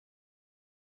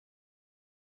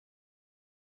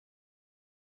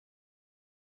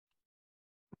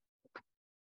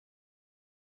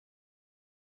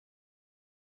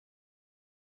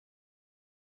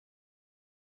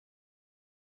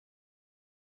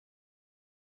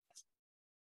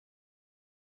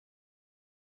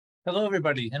Hello,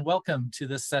 everybody, and welcome to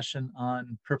this session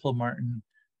on Purple Martin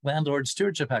landlord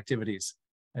stewardship activities.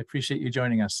 I appreciate you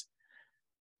joining us.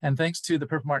 And thanks to the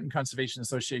Purple Martin Conservation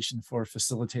Association for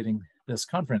facilitating this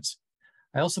conference.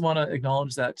 I also want to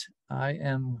acknowledge that I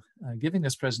am giving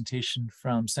this presentation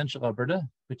from Central Alberta,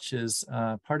 which is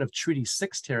part of Treaty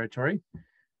 6 territory,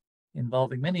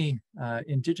 involving many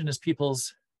Indigenous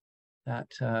peoples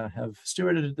that have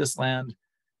stewarded this land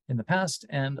in the past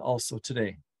and also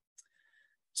today.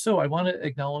 So I want to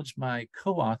acknowledge my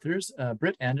co-authors,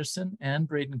 Britt Anderson and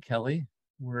Braden Kelly,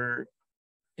 were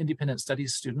independent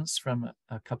studies students from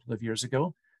a couple of years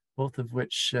ago, both of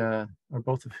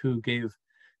who gave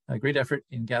a great effort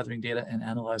in gathering data and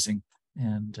analyzing,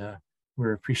 and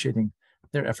we're appreciating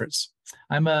their efforts.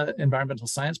 I'm an environmental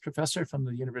science professor from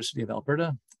the University of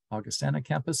Alberta, Augustana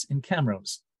campus in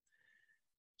Camrose.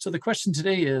 So the question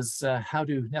today is, how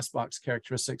do nestbox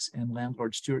characteristics and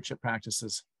landlord stewardship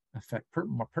practices affect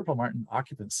Purple Martin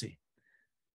occupancy?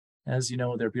 As you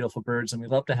know, they're beautiful birds and we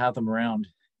love to have them around,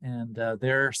 and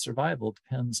their survival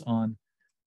depends on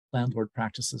landlord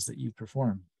practices that you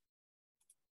perform.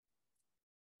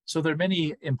 So there are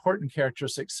many important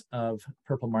characteristics of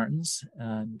Purple Martins,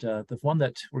 and the one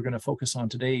that we're going to focus on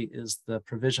today is the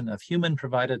provision of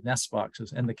human-provided nest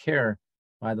boxes and the care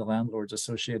by the landlords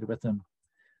associated with them.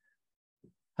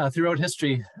 Throughout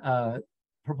history,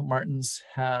 Purple Martins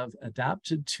have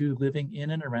adapted to living in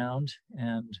and around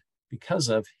and because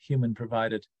of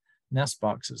human-provided nest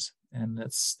boxes. And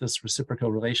this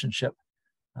reciprocal relationship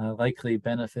likely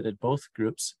benefited both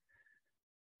groups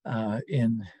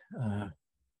in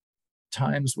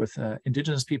times with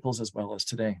Indigenous peoples as well as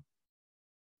today.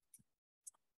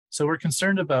 So we're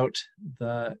concerned about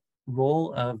the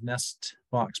role of nest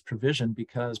box provision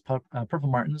because Purple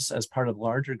Martins, as part of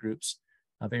larger groups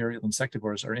of aerial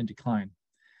insectivores, are in decline.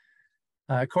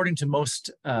 According to most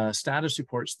status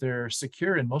reports, they're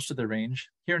secure in most of their range.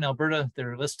 Here in Alberta,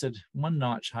 they're listed one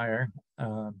notch higher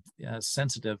as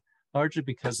sensitive, largely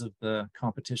because of the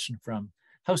competition from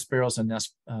house sparrows and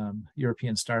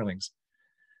European starlings.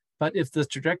 But if the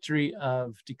trajectory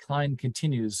of decline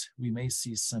continues, we may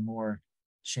see some more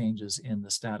changes in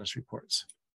the status reports.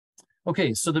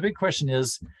 Okay, so the big question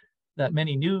is that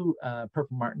many new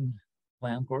Purple Martin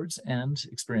landlords and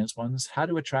experienced ones, how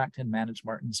to attract and manage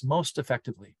martins most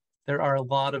effectively. There are a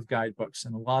lot of guidebooks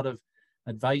and a lot of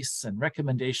advice and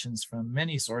recommendations from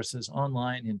many sources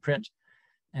online, in print,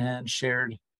 and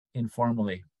shared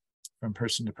informally from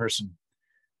person to person.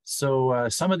 So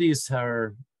some of these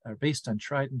are based on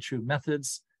tried and true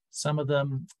methods. Some of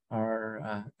them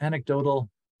are anecdotal.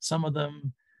 Some of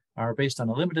them are based on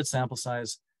a limited sample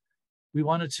size. We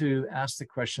wanted to ask the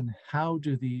question, how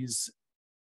do these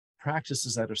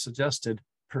practices that are suggested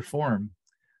perform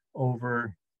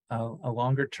over a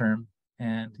longer term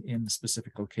and in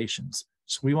specific locations?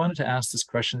 So we wanted to ask this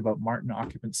question about martin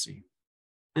occupancy.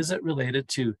 Is it related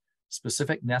to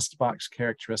specific nest box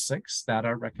characteristics that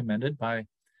are recommended by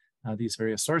these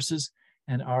various sources?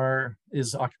 And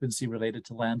is occupancy related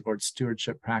to landlord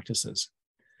stewardship practices?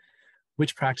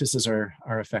 Which practices are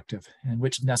effective, and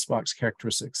which nest box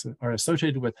characteristics are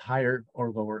associated with higher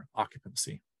or lower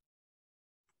occupancy?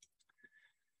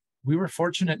 We were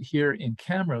fortunate here in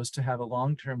Camrose to have a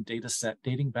long-term data set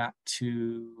dating back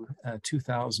to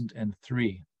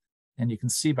 2003. And you can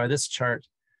see by this chart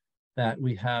that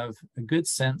we have a good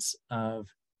sense of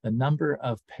the number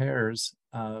of pairs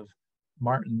of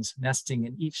martins nesting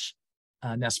in each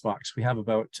nest box. We have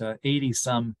about 80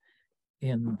 some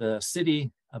in the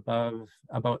city,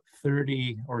 about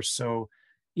 30 or so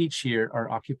each year are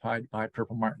occupied by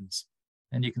Purple Martins.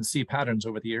 And you can see patterns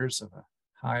over the years of a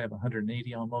high of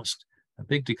 180 almost, a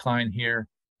big decline here,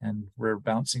 and we're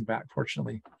bouncing back,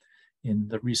 fortunately, in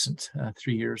the recent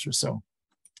 3 years or so.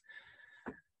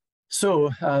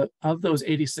 So of those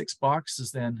 86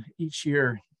 boxes, then each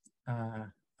year,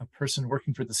 a person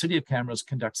working for the city of Camrose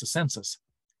conducts a census.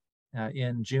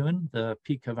 In June, the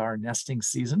peak of our nesting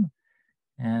season,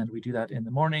 and we do that in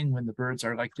the morning when the birds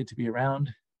are likely to be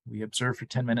around. We observe for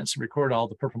 10 minutes and record all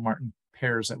the Purple Martin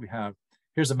pairs that we have.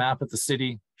 Here's a map of the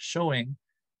city showing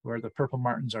where the Purple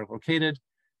Martins are located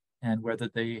and whether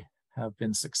they have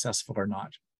been successful or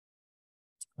not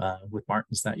with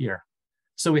martins that year.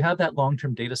 So we have that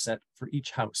long-term data set for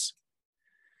each house.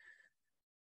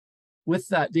 With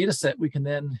that data set, we can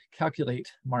then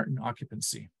calculate martin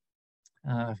occupancy.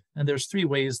 And there's 3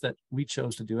 ways that we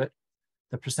chose to do it.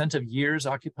 The percent of years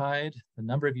occupied, the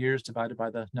number of years divided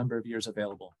by the number of years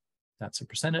available. That's a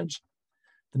percentage.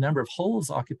 The number of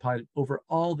holes occupied over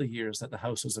all the years that the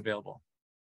house was available.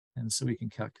 And so we can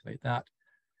calculate that.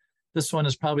 This one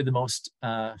is probably the most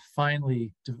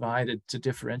finely divided to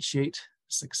differentiate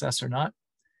success or not.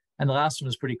 And the last one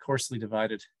was pretty coarsely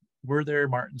divided. Were there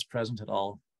martins present at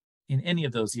all in any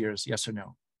of those years, yes or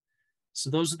no? So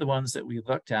those are the ones that we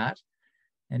looked at,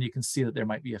 and you can see that there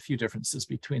might be a few differences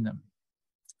between them.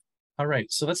 All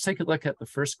right, so let's take a look at the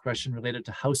first question related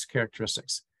to house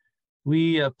characteristics.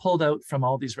 We pulled out from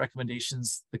all these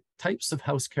recommendations the types of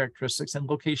house characteristics and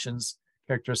locations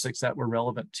characteristics that were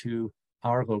relevant to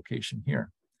our location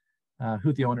here.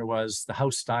 Who the owner was, the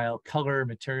house style, color,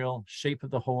 material, shape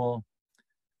of the hole,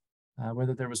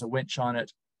 whether there was a winch on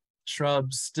it,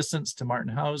 shrubs, distance to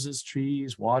martin houses,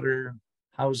 trees, water,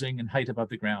 housing, and height above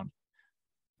the ground.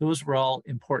 Those were all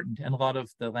important, and a lot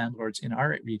of the landlords in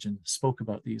our region spoke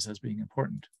about these as being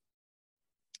important.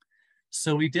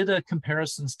 So we did a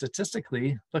comparison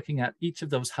statistically, looking at each of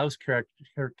those house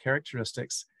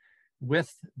characteristics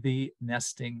with the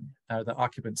nesting, the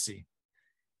occupancy.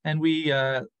 And we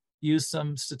used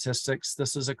some statistics.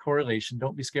 This is a correlation.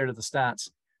 Don't be scared of the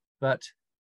stats, but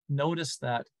notice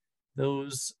that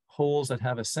those holes that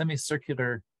have a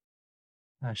semicircular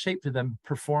shape to them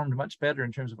performed much better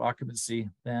in terms of occupancy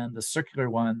than the circular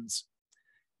ones,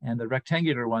 and the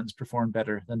rectangular ones performed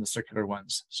better than the circular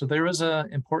ones. So there is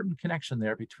an important connection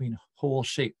there between hole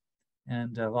shape.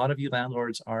 And a lot of you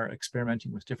landlords are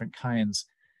experimenting with different kinds.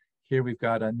 Here we've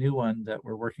got a new one that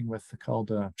we're working with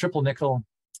called triple nickel.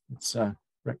 It's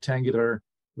rectangular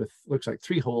with, looks like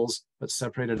 3 holes, but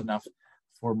separated enough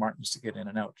for martins to get in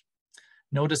and out.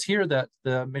 Notice here that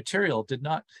the material did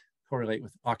not correlate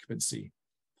with occupancy.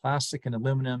 Plastic and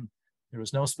aluminum, there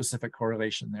was no specific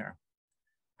correlation there.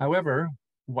 However,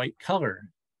 white color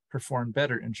performed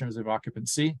better in terms of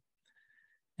occupancy,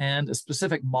 and a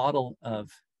specific model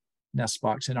of nest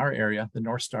box in our area, the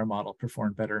North Star model,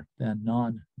 performed better than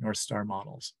non-North Star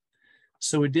models.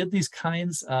 So we did these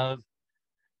kinds of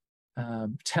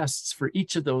tests for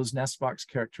each of those nest box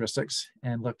characteristics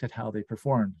and looked at how they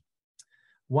performed.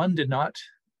 One did not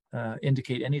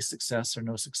indicate any success or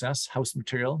no success. House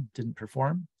material didn't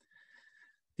perform.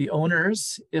 The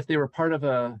owners, if they were part of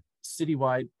a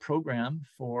citywide program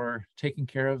for taking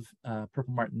care of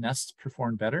purple martin nests,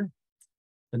 performed better.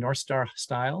 The North Star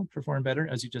style performed better,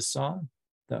 as you just saw.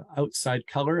 The outside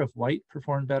color of white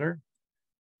performed better.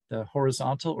 The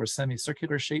horizontal or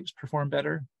semicircular shapes performed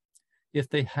better. If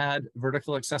they had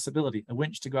vertical accessibility, a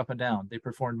winch to go up and down, they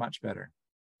performed much better.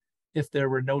 If there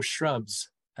were no shrubs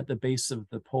at the base of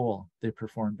the pole, they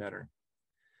performed better.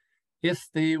 If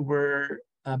they were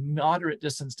a moderate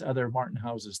distance to other martin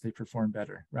houses, they performed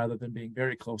better, rather than being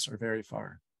very close or very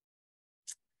far.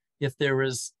 If there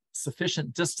was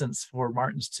sufficient distance for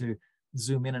martins to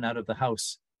zoom in and out of the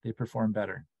house, they performed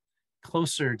better.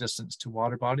 Closer distance to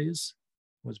water bodies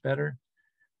was better.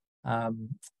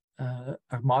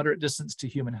 A moderate distance to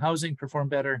human housing performed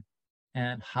better,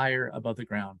 and higher above the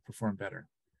ground performed better.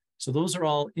 So those are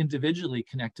all individually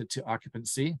connected to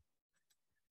occupancy.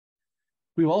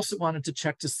 We also wanted to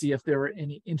check to see if there were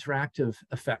any interactive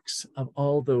effects of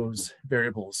all those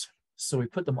variables. So we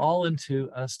put them all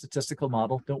into a statistical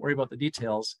model. Don't worry about the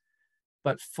details,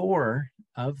 but 4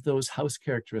 of those house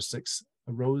characteristics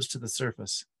arose to the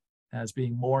surface as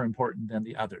being more important than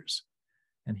the others.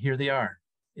 And here they are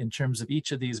in terms of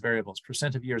each of these variables: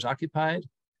 percent of years occupied,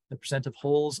 the percent of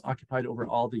holes occupied over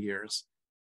all the years,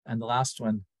 and the last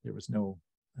one, there was no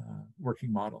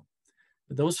working model.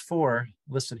 But those 4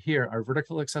 listed here are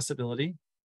vertical accessibility,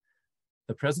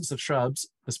 the presence of shrubs,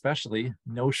 especially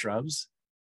no shrubs,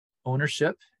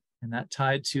 ownership, and that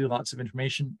tied to lots of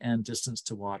information, and distance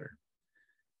to water.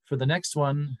 For the next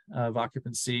one of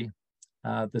occupancy,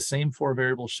 the same 4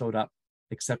 variables showed up,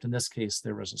 except in this case,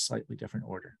 there was a slightly different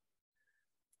order.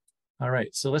 All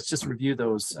right, so let's just review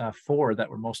those 4 that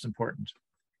were most important.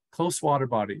 Close water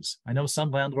bodies. I know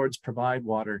some landlords provide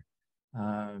water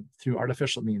through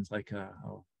artificial means, like a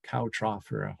cow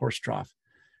trough or a horse trough.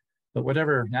 But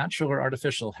whatever, natural or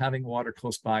artificial, having water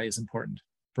close by is important.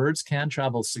 Birds can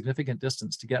travel significant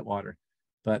distance to get water,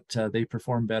 but they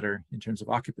perform better in terms of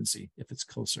occupancy if it's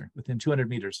closer, within 200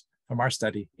 meters from our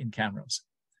study in Camrose.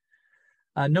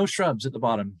 No shrubs at the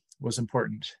bottom was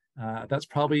important. That's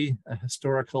probably a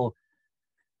historical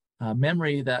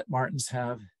memory that martins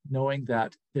have, knowing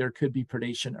that there could be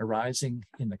predation arising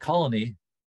in the colony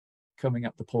coming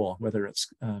up the pole, whether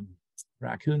it's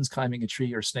raccoons climbing a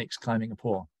tree or snakes climbing a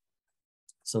pole.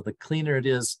 So the cleaner it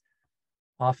is,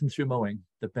 often through mowing,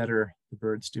 the better the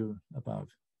birds do above.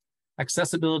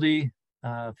 Accessibility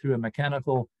through a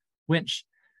mechanical winch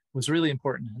was really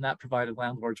important, and that provided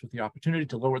landlords with the opportunity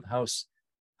to lower the house,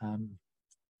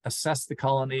 assess the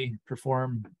colony,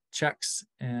 perform checks,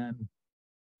 and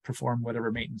perform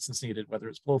whatever maintenance is needed, whether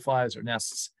it's blowflies or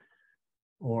nests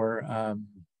or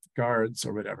guards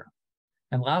or whatever.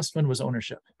 And last one was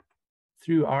ownership.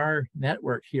 Through our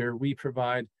network here, we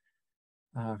provide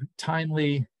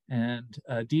timely and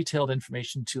detailed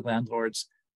information to landlords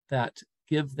that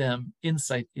give them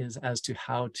insight as to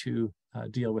how to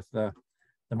deal with the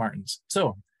martins.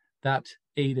 So that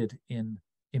aided in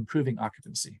improving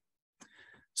occupancy.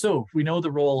 So we know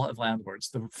the role of landlords,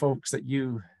 the folks like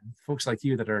you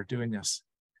that are doing this.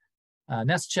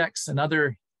 Nest checks and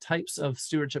other types of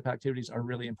stewardship activities are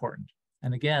really important.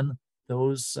 And again,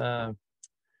 those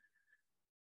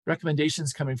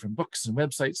recommendations coming from books and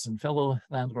websites and fellow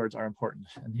landlords are important.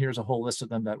 And here's a whole list of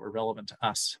them that were relevant to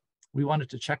us. We wanted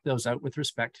to check those out with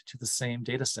respect to the same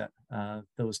data set,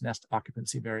 those nest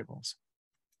occupancy variables.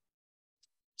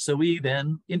 So we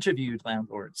then interviewed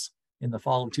landlords in the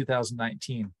fall of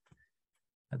 2019.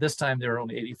 At this time, there were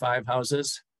only 85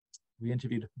 houses. We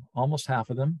interviewed almost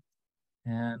half of them,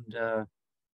 and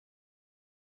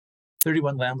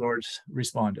 31 landlords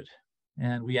responded.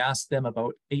 And we asked them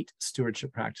about 8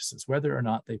 stewardship practices, whether or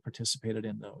not they participated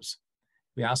in those.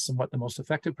 We asked them what the most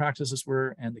effective practices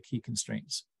were and the key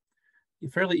constraints. A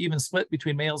fairly even split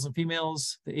between males and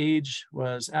females. The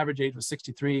average age was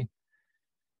 63,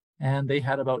 and they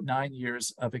had about 9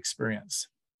 years of experience.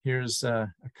 Here's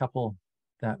a couple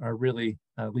that are really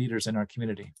leaders in our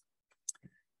community.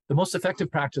 The most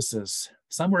effective practices,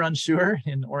 some were unsure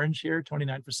in orange here,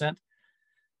 29%.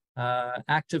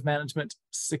 Active management,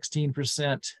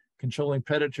 16%. Controlling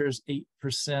predators, 8%,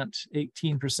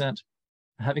 18%.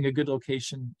 Having a good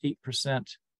location,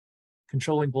 8%.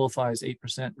 Controlling blowflies,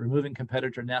 8%. Removing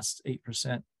competitor nests,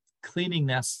 8%. Cleaning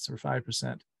nests, or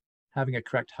 5%. Having a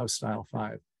correct house style,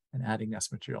 5%. And adding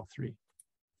nest material, 3%.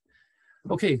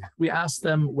 Okay, we asked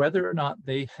them whether or not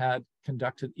they had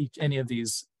conducted any of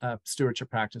these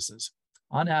stewardship practices.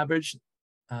 On average,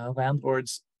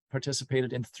 landlords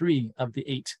participated in 3 of the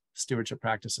 8 stewardship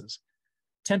practices.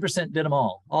 10% did them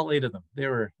all 8 of them. They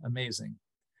were amazing.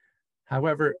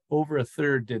 However, over a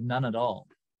third did none at all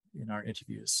in our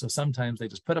interviews. So sometimes they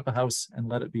just put up a house and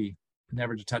let it be,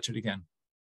 never to touch it again.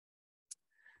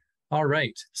 All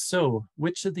right, so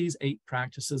which of these 8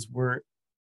 practices were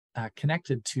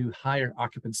connected to higher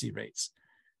occupancy rates?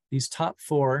 These top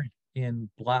 4 in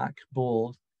black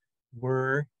bold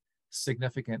were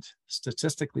significant,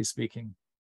 statistically speaking,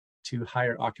 to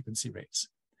higher occupancy rates.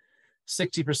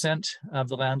 60% of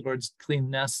the landlords cleaned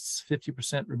nests,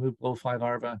 50% removed blowfly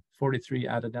larvae, 43%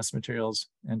 added nest materials,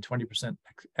 and 20%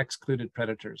 excluded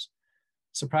predators.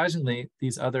 Surprisingly,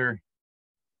 these other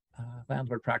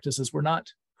landlord practices were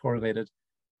not correlated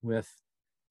with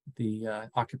the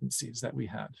occupancies that we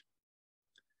had.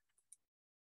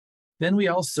 Then we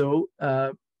also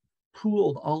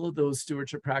pooled all of those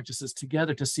stewardship practices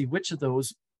together to see which of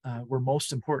those were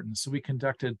most important. So we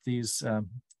conducted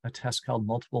a test called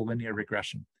multiple linear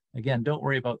regression. Again, don't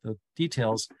worry about the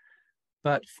details,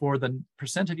 but for the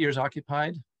percent of years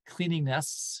occupied, cleaning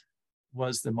nests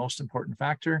was the most important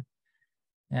factor.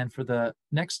 And for the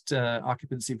next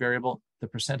occupancy variable, the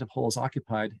percent of holes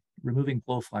occupied, removing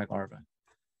blowfly larvae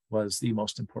was the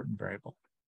most important variable.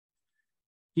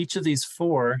 Each of these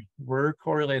 4 were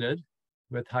correlated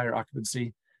with higher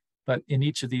occupancy, but in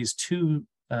each of these 2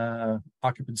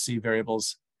 occupancy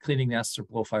variables, cleaning nests or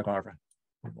blowfly larvae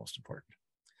were most important.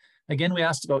 Again, we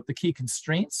asked about the key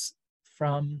constraints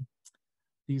from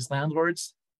these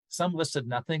landlords. Some listed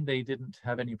nothing, they didn't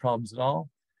have any problems at all.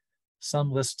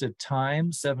 Some listed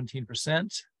time,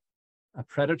 17%, a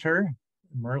predator,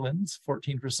 merlins,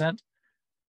 14%,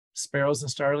 sparrows and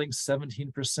starlings,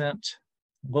 17%,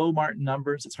 low martin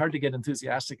numbers. It's hard to get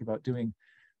enthusiastic about doing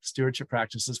stewardship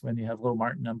practices when you have low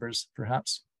martin numbers,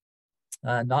 perhaps.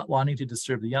 Not wanting to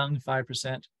disturb the young,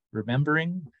 5%,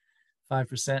 remembering,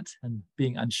 5%, and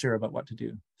being unsure about what to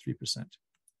do, 3%.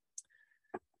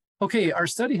 Okay, our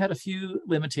study had a few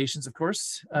limitations, of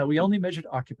course. We only measured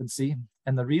occupancy,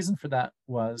 and the reason for that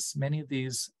was many of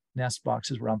these nest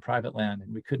boxes were on private land,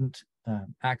 and we couldn't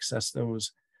access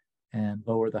those and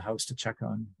lower the house to check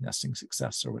on nesting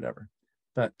success or whatever.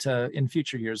 But in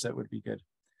future years, that would be good.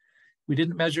 We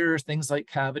didn't measure things like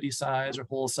cavity size or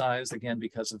hole size, again,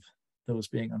 because of those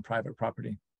being on private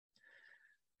property.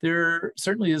 There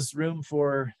certainly is room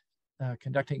for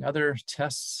conducting other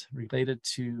tests related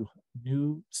to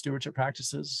new stewardship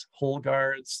practices, hole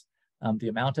guards, the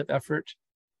amount of effort.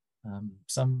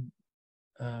 Some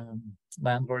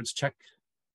landlords check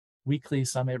weekly,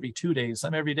 some every 2 days,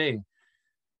 some every day.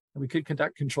 We could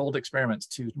conduct controlled experiments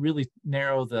to really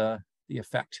narrow the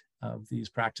effect of these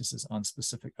practices on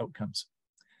specific outcomes.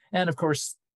 And of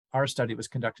course, our study was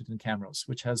conducted in Camrose,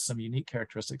 which has some unique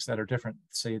characteristics that are different,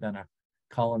 say, than a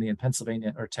colony in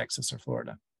Pennsylvania or Texas or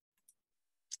Florida.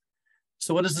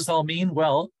 So what does this all mean?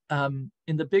 Well,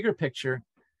 in the bigger picture,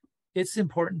 it's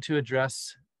important to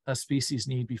address a species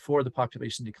need before the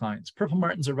population declines. Purple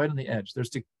martins are right on the edge.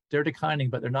 They're declining,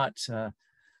 but they're not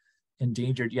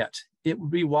endangered yet. It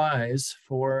would be wise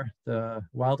for the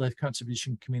wildlife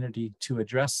conservation community to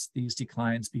address these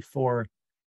declines before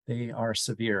they are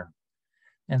severe.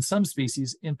 And some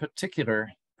species, in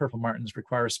particular, purple martins,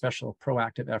 require special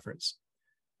proactive efforts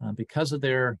because of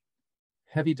their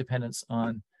heavy dependence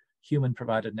on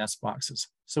human-provided nest boxes.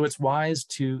 So it's wise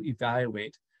to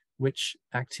evaluate which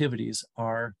activities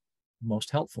are most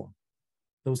helpful.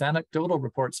 Those anecdotal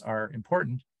reports are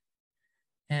important,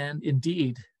 and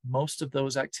indeed, most of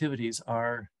those activities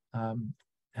are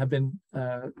have been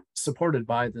supported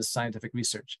by this scientific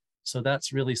research. So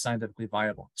that's really scientifically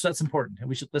viable. So that's important, and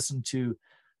we should listen to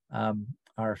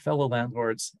our fellow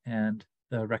landlords and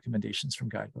the recommendations from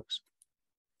Guidebooks.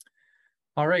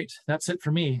 All right, that's it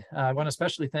for me. I want to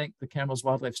especially thank the Camrose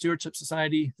Wildlife Stewardship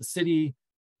Society, the city,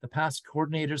 the past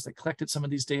coordinators that collected some of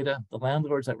these data, the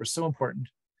landlords that were so important.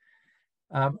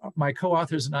 My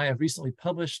co-authors and I have recently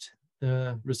published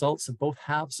the results of both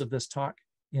halves of this talk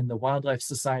in the Wildlife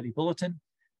Society Bulletin.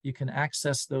 You can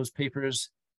access those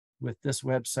papers with this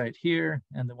website here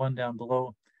and the one down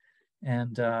below.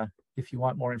 And if you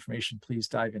want more information, please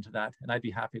dive into that. And I'd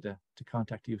be happy to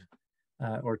contact you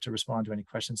or to respond to any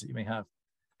questions that you may have.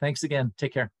 Thanks again.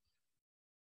 Take care.